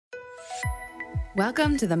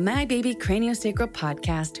Welcome to the My Baby Craniosacral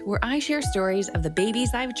podcast, where I share stories of the babies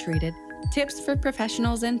I've treated, tips for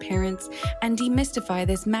professionals and parents, and demystify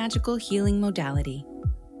this magical healing modality.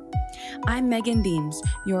 I'm Megan Beams,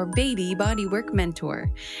 your baby bodywork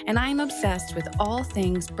mentor, and I'm obsessed with all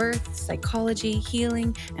things birth, psychology,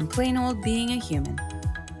 healing, and plain old being a human.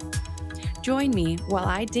 Join me while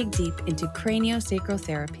I dig deep into craniosacral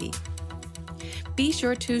therapy. Be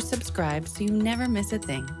sure to subscribe so you never miss a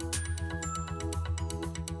thing.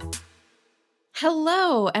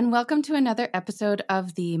 Hello, and welcome to another episode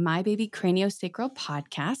of the My Baby Craniosacral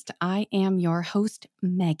podcast. I am your host,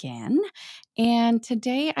 Megan, and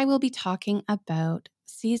today I will be talking about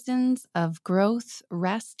seasons of growth,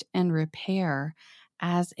 rest, and repair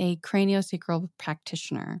as a craniosacral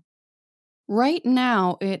practitioner. Right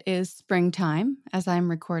now, it is springtime as I'm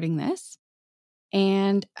recording this,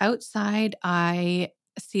 and outside I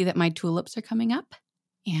see that my tulips are coming up,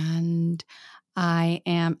 and I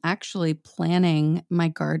am actually planning my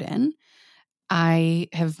garden. I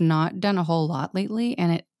have not done a whole lot lately,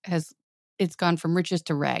 and it's gone from riches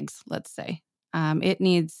to rags, let's say. It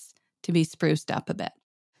needs to be spruced up a bit.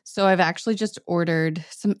 So I've actually just ordered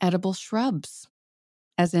some edible shrubs,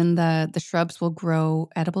 as in the shrubs will grow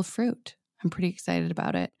edible fruit. I'm pretty excited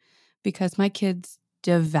about it because my kids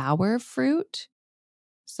devour fruit.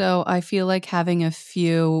 So I feel like having a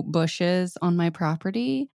few bushes on my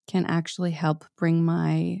property can actually help bring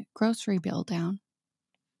my grocery bill down.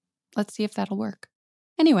 Let's see if that'll work.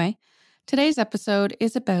 Anyway, today's episode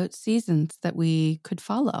is about seasons that we could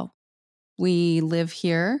follow. We live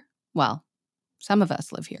here, well, some of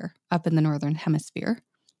us live here up in the Northern Hemisphere.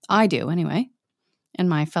 I do anyway. And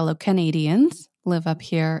my fellow Canadians live up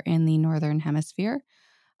here in the Northern Hemisphere.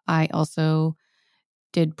 I also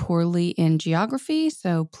did poorly in geography,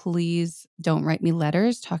 so please don't write me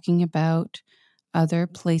letters talking about other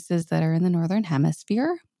places that are in the Northern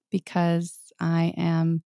Hemisphere because I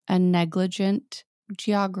am a negligent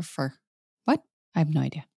geographer. What? I have no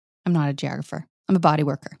idea. I'm not a geographer. I'm a body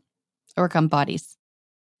worker. I work on bodies.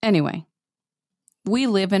 Anyway, we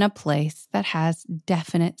live in a place that has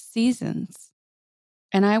definite seasons.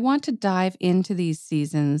 And I want to dive into these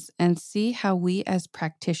seasons and see how we as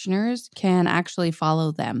practitioners can actually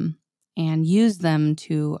follow them and use them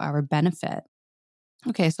to our benefit.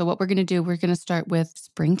 Okay, so what we're going to do, we're going to start with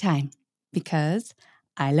springtime because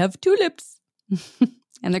I love tulips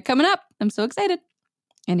and they're coming up. I'm so excited.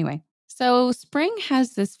 Anyway, so spring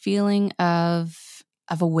has this feeling of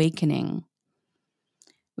awakening.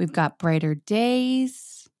 We've got brighter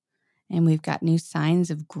days and we've got new signs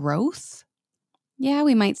of growth. Yeah,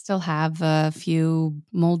 we might still have a few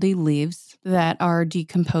moldy leaves that are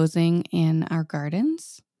decomposing in our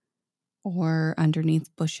gardens or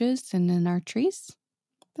underneath bushes and in our trees,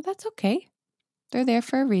 but that's okay. They're there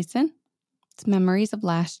for a reason. It's memories of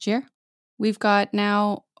last year. We've got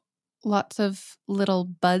now lots of little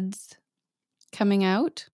buds coming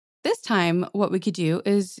out. This time, what we could do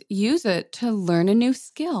is use it to learn a new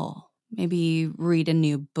skill. Maybe read a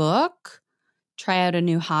new book, try out a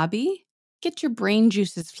new hobby. Get your brain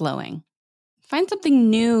juices flowing. Find something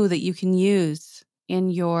new that you can use in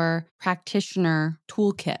your practitioner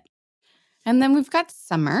toolkit. And then we've got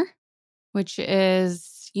summer, which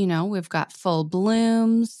is, we've got full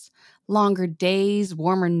blooms, longer days,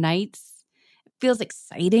 warmer nights. It feels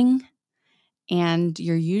exciting. And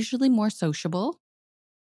you're usually more sociable.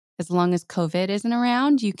 As long as COVID isn't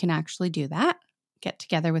around, you can actually do that. Get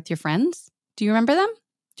together with your friends. Do you remember them?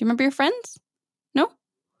 Do you remember your friends? No?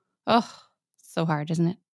 Oh, so hard, isn't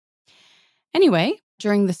it? Anyway,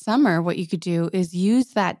 during the summer, what you could do is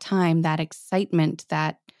use that time, that excitement,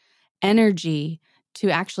 that energy to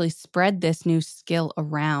actually spread this new skill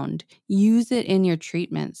around. Use it in your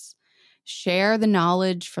treatments. Share the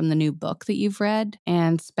knowledge from the new book that you've read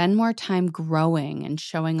and spend more time growing and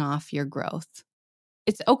showing off your growth.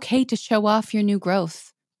 It's okay to show off your new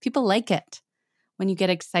growth. People like it when you get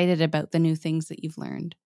excited about the new things that you've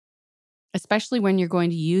learned, especially when you're going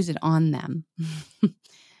to use it on them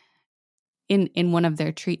in one of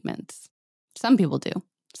their treatments. Some people do.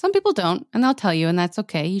 Some people don't, and they'll tell you, and that's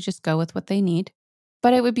okay. You just go with what they need.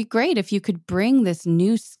 But it would be great if you could bring this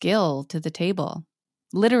new skill to the table,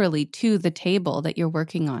 literally to the table that you're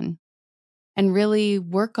working on, and really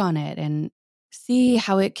work on it and see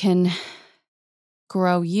how it can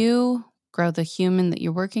grow you, grow the human that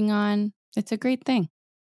you're working on. It's a great thing.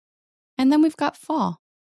 And then we've got fall.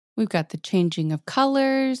 We've got the changing of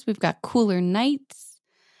colors. We've got cooler nights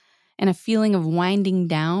and a feeling of winding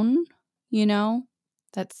down,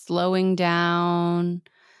 that slowing down,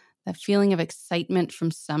 that feeling of excitement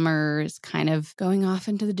from summer is kind of going off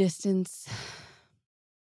into the distance.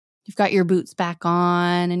 You've got your boots back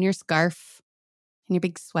on and your scarf and your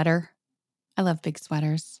big sweater. I love big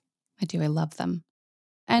sweaters. I do. I love them.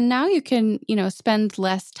 And now you can, spend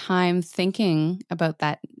less time thinking about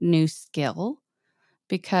that new skill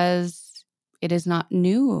because it is not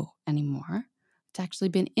new anymore. It's actually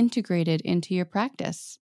been integrated into your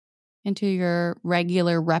practice, into your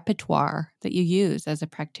regular repertoire that you use as a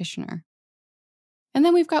practitioner. And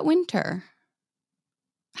then we've got winter,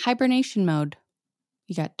 hibernation mode.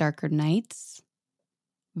 You got darker nights,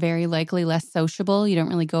 very likely less sociable. You don't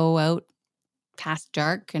really go out past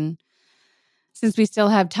dark. And since we still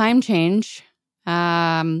have time change,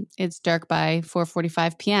 it's dark by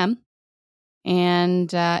 4:45 p.m. And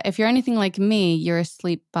if you're anything like me, you're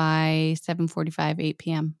asleep by 7:45, 8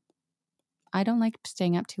 p.m. I don't like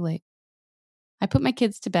staying up too late. I put my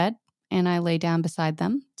kids to bed and I lay down beside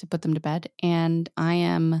them to put them to bed. And I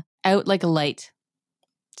am out like a light.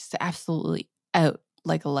 Just absolutely out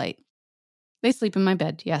like a light. They sleep in my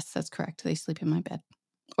bed. Yes, that's correct. They sleep in my bed.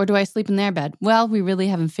 Or do I sleep in their bed? Well, we really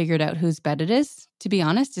haven't figured out whose bed it is. To be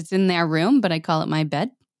honest, it's in their room, but I call it my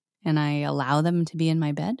bed. And I allow them to be in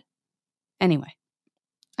my bed. Anyway,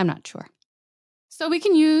 I'm not sure. So we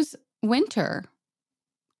can use winter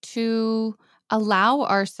to allow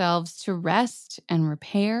ourselves to rest and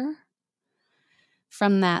repair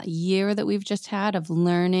from that year that we've just had of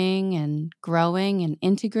learning and growing and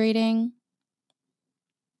integrating,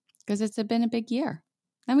 because it's been a big year.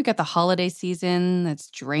 Then we got the holiday season that's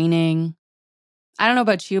draining. I don't know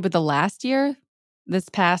about you, but the last year, this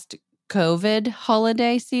past COVID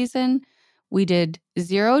holiday season, we did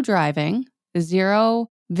 0 driving, 0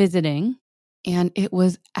 visiting, and it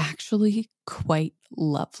was actually quite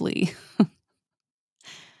lovely.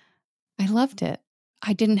 I loved it.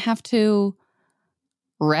 I didn't have to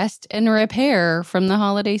rest and repair from the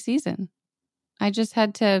holiday season. I just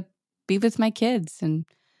had to be with my kids and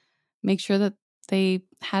make sure that they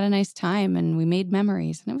had a nice time and we made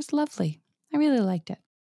memories, and it was lovely. I really liked it.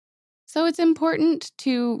 So it's important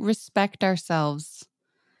to respect ourselves,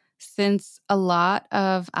 since a lot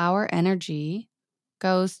of our energy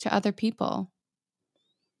goes to other people.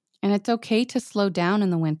 And it's okay to slow down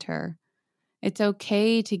in the winter. It's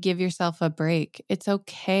okay to give yourself a break. It's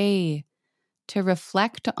okay to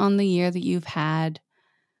reflect on the year that you've had,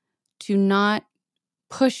 to not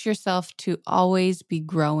push yourself to always be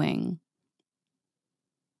growing.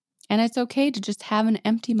 And it's okay to just have an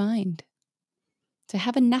empty mind, to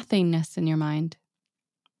have a nothingness in your mind.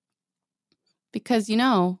 Because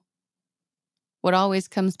what always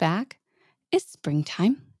comes back is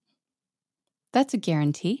springtime. That's a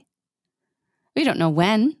guarantee. We don't know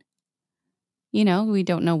when. We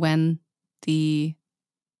don't know when the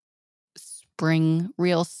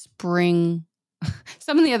real spring.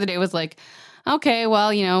 Someone the other day was like, okay,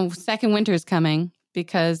 well, second winter's coming,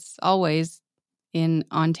 because always in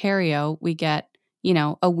Ontario, we get,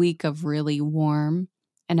 a week of really warm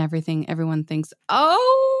and everyone thinks,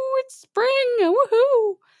 oh, it's spring,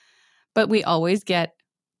 woohoo. But we always get,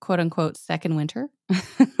 quote unquote, second winter,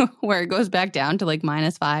 where it goes back down to like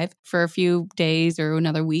 -5 for a few days or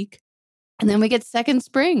another week. And then we get second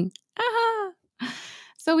spring. Aha!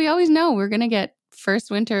 So we always know we're going to get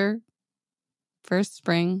first winter, first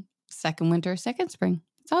spring, second winter, second spring.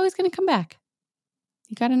 It's always going to come back.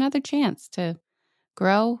 You got another chance to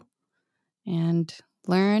grow and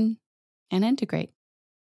learn and integrate.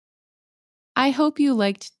 I hope you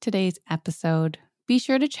liked today's episode. Be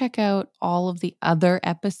sure to check out all of the other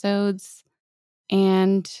episodes.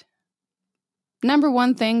 And number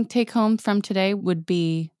one thing take home from today would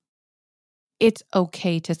be, it's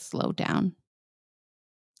okay to slow down.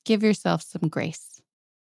 Give yourself some grace.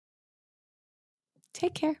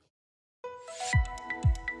 Take care.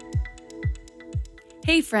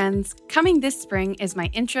 Hey friends, coming this spring is my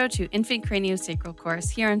Intro to Infant Craniosacral course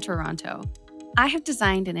here in Toronto. I have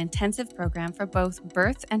designed an intensive program for both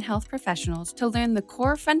birth and health professionals to learn the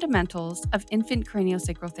core fundamentals of infant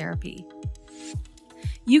craniosacral therapy.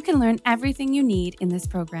 You can learn everything you need in this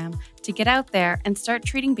program to get out there and start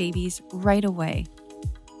treating babies right away.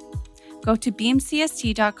 Go to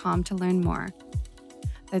beamcst.com to learn more.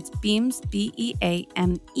 That's Beams, BEAMES,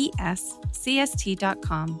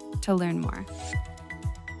 CST.com to learn more.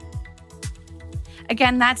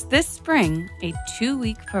 Again, that's this spring, a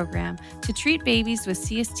 2-week program to treat babies with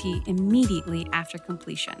CST immediately after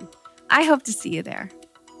completion. I hope to see you there.